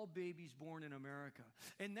all babies born in America.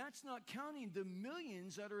 And that's not counting the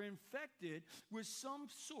millions that are infected with some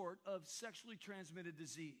sort of sexually transmitted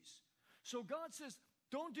disease. So God says,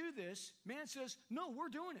 don't do this. Man says, no, we're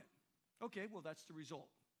doing it. Okay, well, that's the result.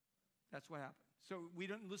 That's what happened. So we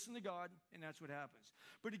don't listen to God, and that's what happens.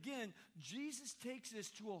 But again, Jesus takes this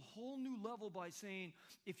to a whole new level by saying,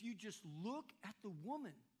 if you just look at the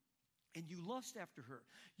woman and you lust after her,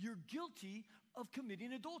 you're guilty of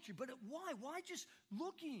committing adultery. But why? Why just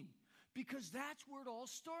looking? Because that's where it all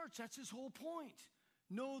starts. That's his whole point.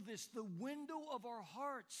 Know this, the window of our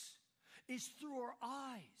hearts is through our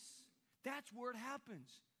eyes. That's where it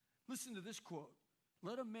happens. Listen to this quote.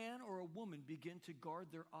 Let a man or a woman begin to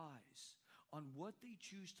guard their eyes on what they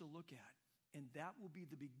choose to look at, and that will be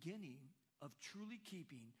the beginning of truly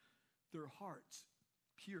keeping their hearts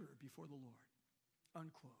pure before the Lord.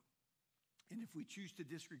 Unquote. And if we choose to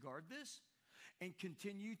disregard this and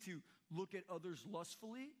continue to look at others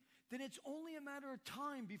lustfully, then it's only a matter of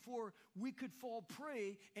time before we could fall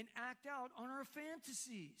prey and act out on our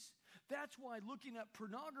fantasies. That's why looking at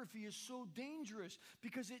pornography is so dangerous,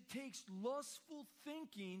 because it takes lustful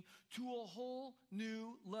thinking to a whole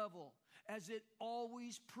new level, as it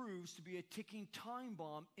always proves to be a ticking time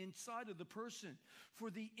bomb inside of the person. For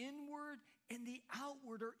the inward and the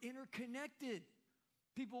outward are interconnected.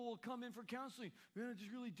 People will come in for counseling. Man, I'm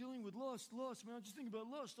just really dealing with lust. Man, I'm just thinking about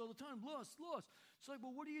lust all the time. Lust. It's like,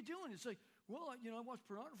 well, what are you doing? It's like, well, I watch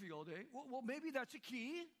pornography all day. Well, maybe that's a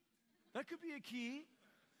key. That could be a key.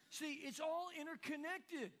 See, it's all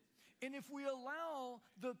interconnected. And if we allow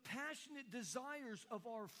the passionate desires of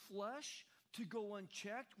our flesh to go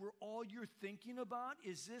unchecked, where all you're thinking about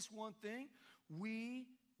is this one thing, we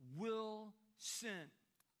will sin.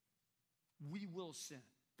 We will sin.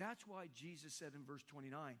 That's why Jesus said in verse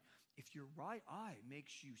 29, if your right eye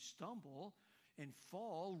makes you stumble and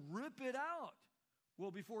fall, rip it out.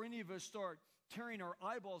 Well, before any of us start tearing our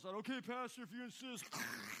eyeballs out, okay, Pastor, if you insist.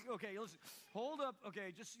 Okay, listen, hold up.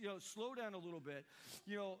 Okay, just, slow down a little bit.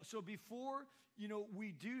 So before,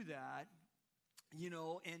 we do that,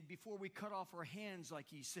 and before we cut off our hands, like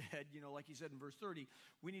he said in verse 30,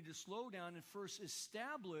 we need to slow down and first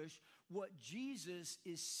establish what Jesus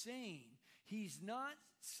is saying. He's not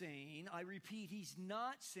saying, I repeat, he's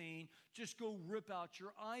not saying, just go rip out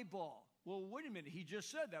your eyeball. Well, wait a minute. He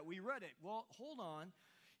just said that. We read it. Well, hold on.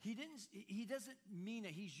 He doesn't mean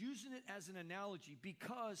it. He's using it as an analogy,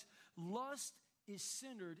 because lust is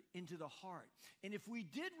centered into the heart. And if we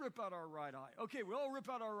did rip out our right eye, okay, we all rip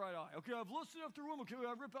out our right eye. Okay, I've lusted after a woman. Okay,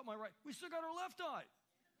 I rip out my right. We still got our left eye.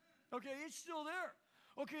 Okay, it's still there.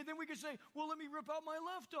 Okay, then we could say, well, let me rip out my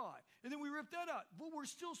left eye. And then we rip that out. But we're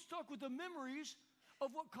still stuck with the memories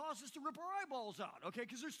of what caused us to rip our eyeballs out, okay,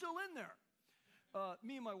 because they're still in there.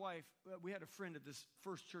 Me and my wife, we had a friend at this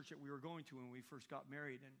first church that we were going to when we first got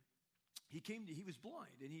married, and he was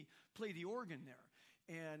blind, and he played the organ there.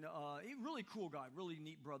 And he really cool guy, really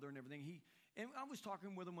neat brother and everything. And I was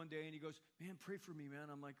talking with him one day, and he goes, man, pray for me, man.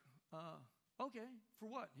 I'm like, okay, for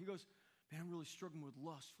what? He goes, man, I'm really struggling with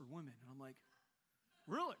lust for women. And I'm like,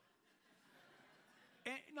 really?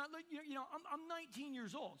 And not, I'm 19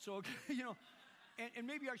 years old, so, okay, and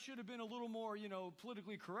maybe I should have been a little more,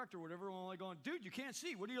 politically correct or whatever. I'm like going, dude, you can't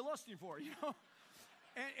see. What are you lusting for,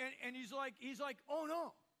 And he's like, oh,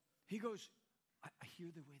 no. He goes, I hear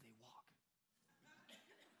the way they walk.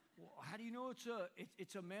 Well, how do you know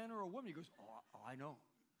it's a man or a woman? He goes, oh, I know.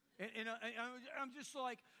 And I'm just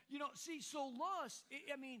like, see, so lust,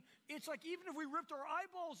 it's like even if we ripped our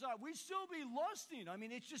eyeballs out, we'd still be lusting.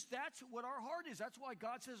 It's just that's what our heart is. That's why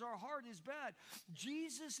God says our heart is bad.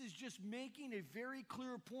 Jesus is just making a very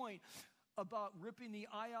clear point about ripping the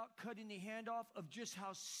eye out, cutting the hand off, of just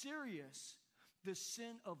how serious the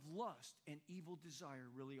sin of lust and evil desire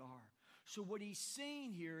really are. So what he's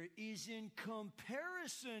saying here is, in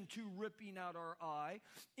comparison to ripping out our eye,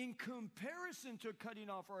 in comparison to cutting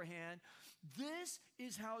off our hand, this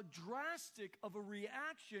is how drastic of a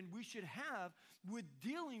reaction we should have with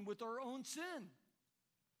dealing with our own sin.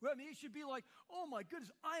 It should be like, oh my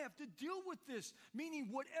goodness, I have to deal with this, meaning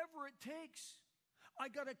whatever it takes. I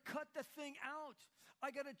got to cut the thing out. I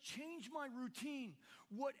got to change my routine.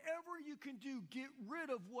 Whatever you can do, get rid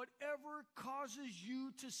of whatever causes you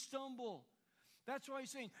to stumble. That's why he's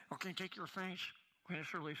saying, okay, take your face. It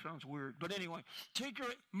surely sounds weird. But anyway,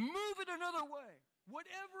 move it another way.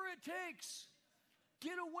 Whatever it takes.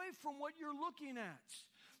 Get away from what you're looking at.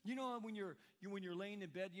 When you're laying in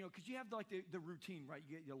bed, because you have like the routine, right?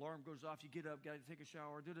 The alarm goes off, you get up, got to take a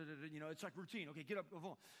shower, it's like routine. Okay, get up, go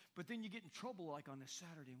home. But then you get in trouble like on a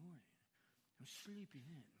Saturday morning. I'm sleeping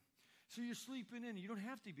in. So you're sleeping in, and you don't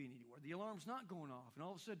have to be anywhere. The alarm's not going off. And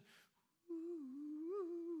all of a sudden,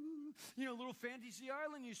 a little fantasy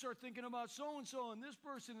island, you start thinking about so-and-so and this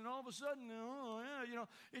person, and all of a sudden,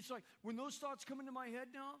 it's like when those thoughts come into my head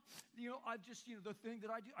now, the thing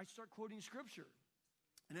that I do, I start quoting scripture.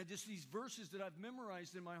 And I just these verses that I've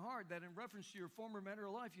memorized in my heart that in reference to your former manner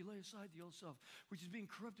of life, you lay aside the old self, which is being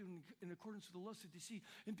corrupted in accordance with the lust of deceit,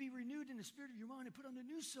 and be renewed in the spirit of your mind, and put on the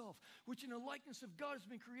new self, which in the likeness of God has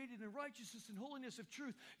been created in righteousness and holiness of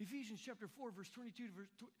truth. Ephesians chapter 4, verse 22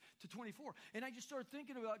 to 24. And I just started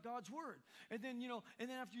thinking about God's word. And then,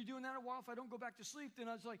 after you're doing that a while, if I don't go back to sleep, then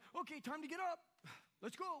I was like, okay, time to get up.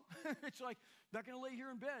 Let's go. It's like, not going to lay here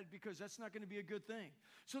in bed because that's not going to be a good thing.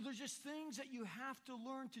 So there's just things that you have to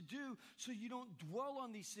learn to do so you don't dwell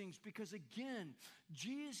on these things, because again,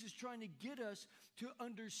 Jesus is trying to get us to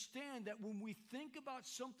understand that when we think about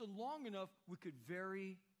something long enough, we could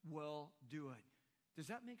very well do it. Does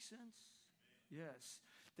that make sense? Yes.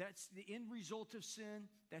 That's the end result of sin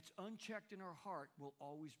that's unchecked in our heart will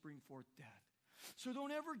always bring forth death. So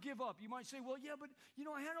don't ever give up. You might say, well, yeah, but,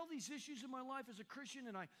 I had all these issues in my life as a Christian,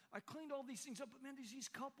 and I cleaned all these things up. But, man, there's these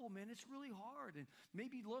couple, man, it's really hard. And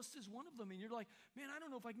maybe lust is one of them. And you're like, man, I don't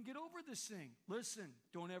know if I can get over this thing. Listen,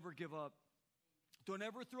 don't ever give up. Don't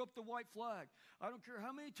ever throw up the white flag. I don't care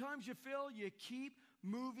how many times you fail, you keep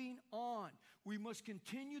moving on. We must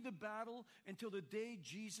continue the battle until the day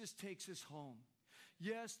Jesus takes us home.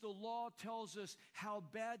 Yes, the law tells us how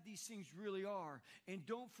bad these things really are. And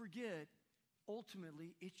don't forget,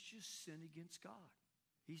 ultimately, it's just sin against God.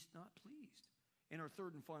 He's not pleased. And our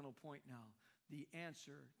third and final point now, the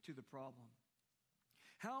answer to the problem.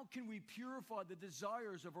 How can we purify the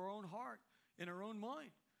desires of our own heart and our own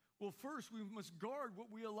mind? Well, first, we must guard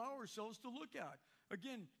what we allow ourselves to look at.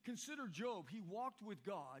 Again, consider Job. He walked with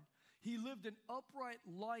God. He lived an upright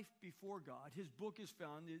life before God. His book is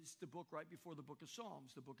found, it's the book right before the book of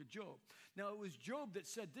Psalms, the book of Job. Now, it was Job that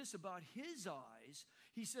said this about his eyes.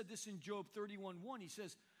 He said this in Job 31:1. He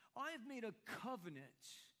says, I have made a covenant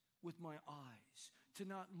with my eyes to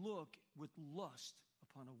not look with lust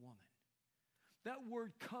upon a woman. That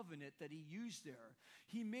word covenant that he used there,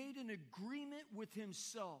 he made an agreement with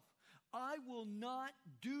himself. I will not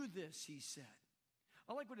do this, he said.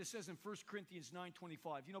 I like what it says in 1 Corinthians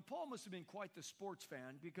 9:25. Paul must have been quite the sports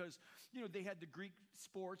fan because, they had the Greek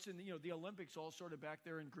sports and, the Olympics all sort of back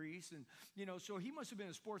there in Greece. And, so he must have been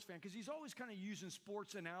a sports fan because he's always kind of using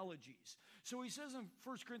sports analogies. So he says in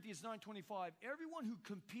 1 Corinthians 9:25, everyone who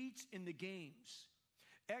competes in the games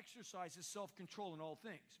exercises self-control in all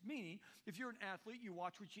things. Meaning, if you're an athlete, you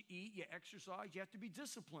watch what you eat, you exercise, you have to be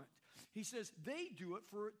disciplined. He says they do it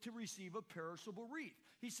to receive a perishable wreath.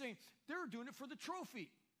 He's saying they're doing it for the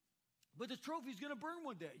trophy. But the trophy's going to burn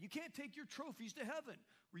one day. You can't take your trophies to heaven.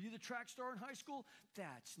 Were you the track star in high school?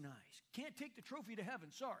 That's nice. Can't take the trophy to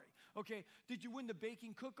heaven. Sorry. Okay. Did you win the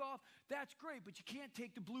baking cook-off? That's great, but you can't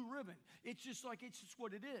take the blue ribbon. It's just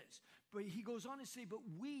what it is. But he goes on to say, but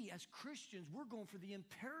we as Christians, we're going for the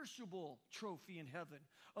imperishable trophy in heaven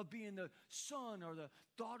of being the son or the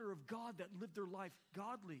daughter of God that lived their life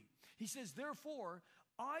godly. He says, therefore,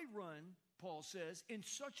 I run, Paul says, in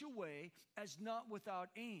such a way as not without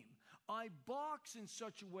aim. I box in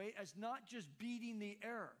such a way as not just beating the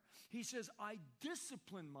air. He says, I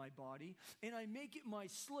discipline my body and I make it my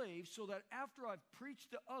slave so that after I've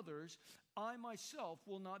preached to others, I myself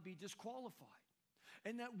will not be disqualified.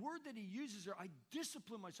 And that word that he uses there, I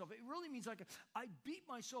discipline myself. It really means like I beat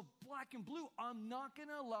myself black and blue. I'm not going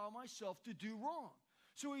to allow myself to do wrong.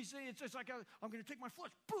 So he's saying, it's like I'm going to take my flesh.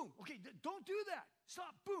 Boom. Okay, don't do that.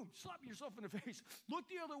 Stop. Boom. Slap yourself in the face. Look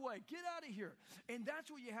the other way. Get out of here. And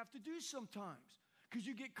that's what you have to do sometimes. Because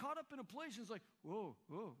you get caught up in a place and it's like, whoa,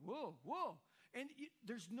 whoa, whoa, whoa. And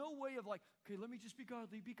there's no way of like, okay, let me just be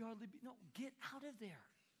godly, be godly. No, get out of there.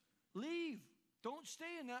 Leave. Don't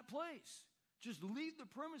stay in that place. Just leave the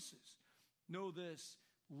premises. Know this,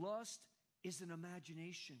 lust is an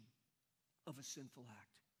imagination of a sinful act.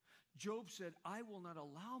 Job said, I will not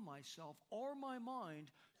allow myself or my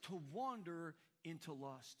mind to wander into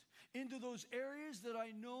lust, into those areas that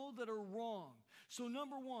I know that are wrong. So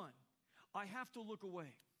number one, I have to look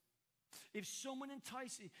away. If something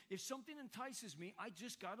entices me, I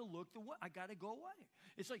just got to look the way. I got to go away.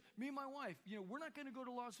 It's like me and my wife, we're not going to go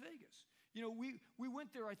to Las Vegas. We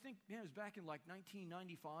went there, I think, it was back in like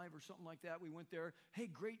 1995 or something like that. We went there. Hey,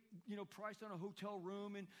 great, price on a hotel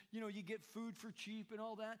room and, you get food for cheap and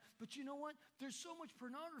all that. But you know what? There's so much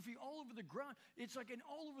pornography all over the ground. It's like, and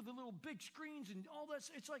all over the little big screens and all that.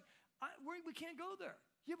 It's like, we can't go there.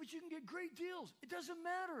 Yeah, but you can get great deals. It doesn't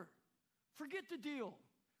matter. Forget the deal.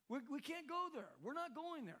 We can't go there. We're not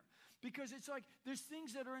going there. Because it's like there's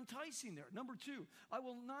things that are enticing there. Number two, I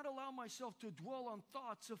will not allow myself to dwell on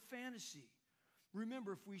thoughts of fantasy.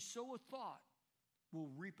 Remember, if we sow a thought, we'll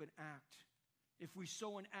reap an act. If we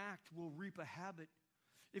sow an act, we'll reap a habit.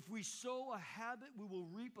 If we sow a habit, we will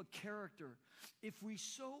reap a character. If we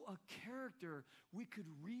sow a character, we could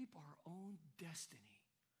reap our own destiny.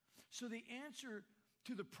 So the answer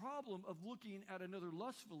to the problem of looking at another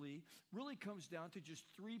lustfully really comes down to just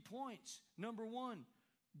 3 points. Number one,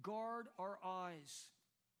 guard our eyes.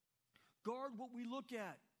 Guard what we look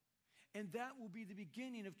at. And that will be the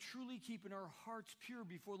beginning of truly keeping our hearts pure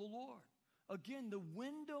before the Lord. Again, the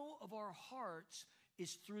window of our hearts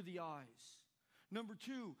is through the eyes. Number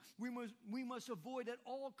two, we must avoid at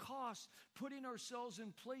all costs putting ourselves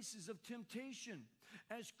in places of temptation.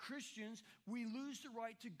 As Christians, we lose the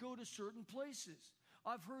right to go to certain places.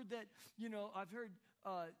 I've heard that,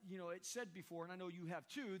 it's said before, and I know you have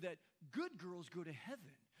too, that good girls go to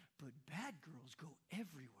heaven, but bad girls go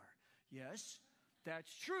everywhere. Yes,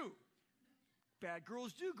 that's true. Bad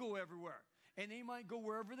girls do go everywhere, and they might go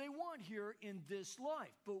wherever they want here in this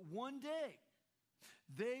life. But one day,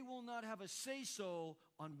 they will not have a say-so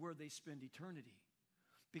on where they spend eternity.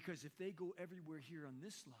 Because if they go everywhere here on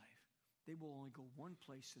this life, they will only go one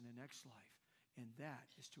place in the next life, and that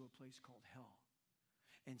is to a place called hell,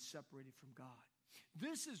 and separated from God.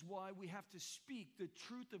 This is why we have to speak the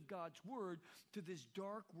truth of God's word to this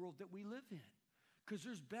dark world that we live in. Because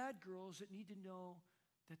there's bad girls that need to know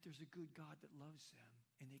that there's a good God that loves them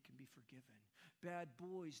and they can be forgiven. Bad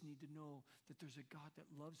boys need to know that there's a God that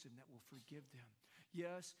loves them that will forgive them.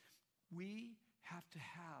 Yes, we have to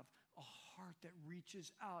have a heart that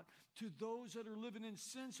reaches out to those that are living in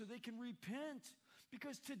sin so they can repent.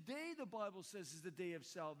 Because today, the Bible says, is the day of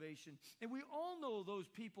salvation. And we all know those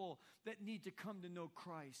people that need to come to know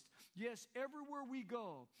Christ. Yes, everywhere we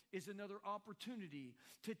go is another opportunity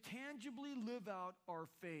to tangibly live out our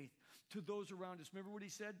faith to those around us. Remember what he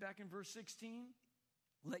said back in verse 16?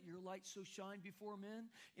 Let your light so shine before men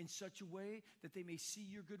in such a way that they may see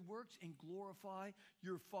your good works and glorify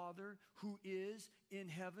your Father who is in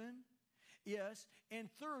heaven. Yes, and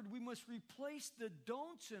third, we must replace the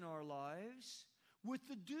don'ts in our lives with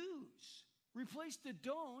the do's. Replace the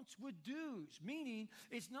don'ts with do's, meaning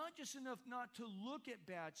it's not just enough not to look at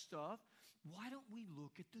bad stuff. Why don't we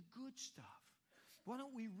look at the good stuff? Why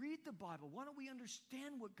don't we read the Bible? Why don't we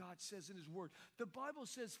understand what God says in his word? The Bible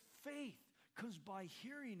says faith comes by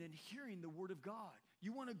hearing and hearing the word of God.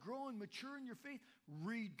 You want to grow and mature in your faith?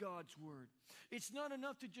 Read God's word. It's not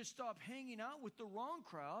enough to just stop hanging out with the wrong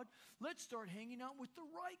crowd. Let's start hanging out with the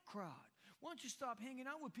right crowd. Why don't you stop hanging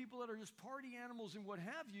out with people that are just party animals and what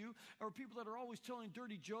have you, or people that are always telling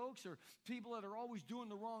dirty jokes, or people that are always doing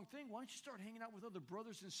the wrong thing? Why don't you start hanging out with other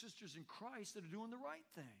brothers and sisters in Christ that are doing the right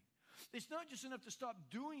thing? It's not just enough to stop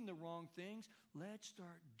doing the wrong things. Let's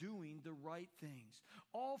start doing the right things.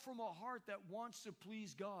 All from a heart that wants to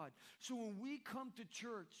please God. So when we come to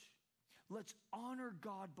church, let's honor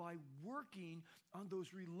God by working on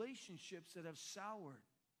those relationships that have soured.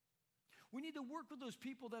 We need to work with those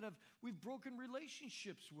people that we've broken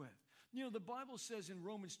relationships with. You know, the Bible says in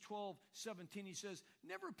Romans 12:17, he says,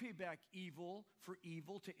 never pay back evil for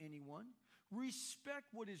evil to anyone. Respect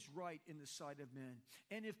what is right in the sight of men.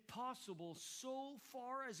 And if possible, so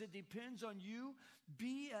far as it depends on you,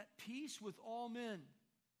 be at peace with all men.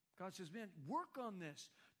 God says, man, work on this.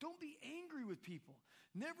 Don't be angry with people.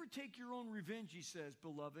 Never take your own revenge, he says,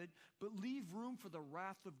 beloved, but leave room for the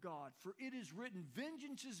wrath of God. For it is written,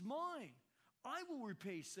 vengeance is mine. I will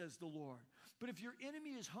repay, says the Lord. But if your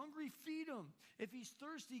enemy is hungry, feed him. If he's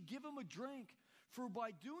thirsty, give him a drink. For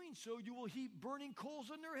by doing so, you will heap burning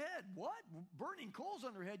coals on their head. What? Burning coals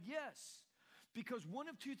on their head? Yes. Because one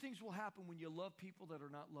of two things will happen when you love people that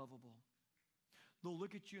are not lovable. They'll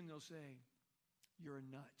look at you and they'll say, you're a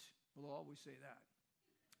nut. Well, they'll always say that.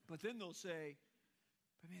 But then they'll say,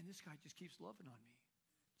 but man, this guy just keeps loving on me.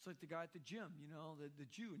 It's like the guy at the gym, the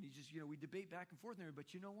Jew, and he just, we debate back and forth there.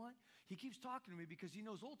 But you know what? He keeps talking to me because he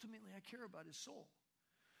knows ultimately I care about his soul.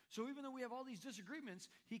 So even though we have all these disagreements,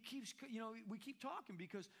 he keeps, we keep talking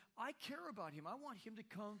because I care about him. I want him to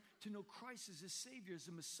come to know Christ as his Savior, as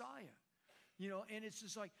the Messiah. And it's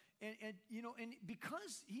just like, and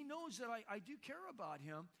because he knows that I do care about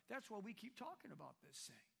him, that's why we keep talking about this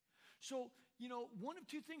thing. So, one of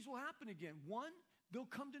two things will happen again. One, they'll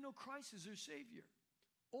come to know Christ as their Savior.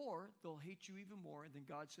 Or they'll hate you even more. And then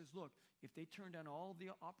God says, look, if they turn down all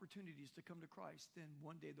the opportunities to come to Christ, then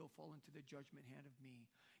one day they'll fall into the judgment hand of me,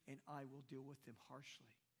 and I will deal with them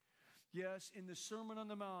harshly. Yes, in the Sermon on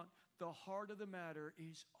the Mount, the heart of the matter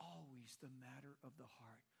is always the matter of the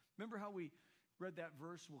heart. Remember how we read that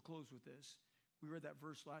verse? We'll close with this. We read that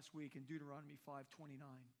verse last week in Deuteronomy 5:29.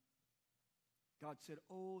 God said,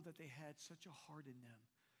 oh, that they had such a heart in them,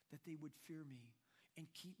 that they would fear me and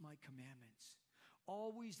keep my commandments.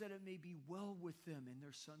 Always that it may be well with them and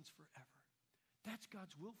their sons forever. That's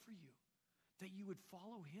God's will for you. That you would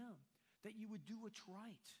follow him. That you would do what's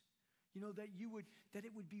right. That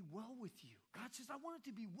it would be well with you. God says, I want it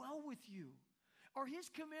to be well with you. Are his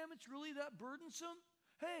commandments really that burdensome?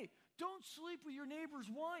 Hey, don't sleep with your neighbor's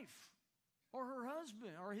wife. Or her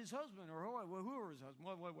husband, or his husband, or whoever's husband,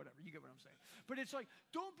 whatever. You get what I'm saying. But it's like,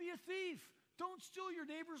 don't be a thief. Don't steal your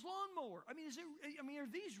neighbor's lawnmower. I mean,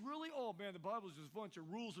 are these really, oh man, the Bible is just a bunch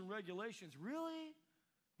of rules and regulations. Really?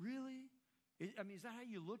 Really? Is that how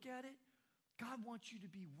you look at it? God wants you to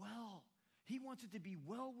be well. He wants it to be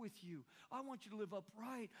well with you. I want you to live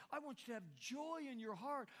upright. I want you to have joy in your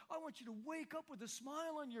heart. I want you to wake up with a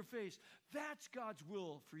smile on your face. That's God's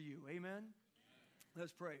will for you. Amen?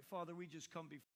 Let's pray. Father, we just come before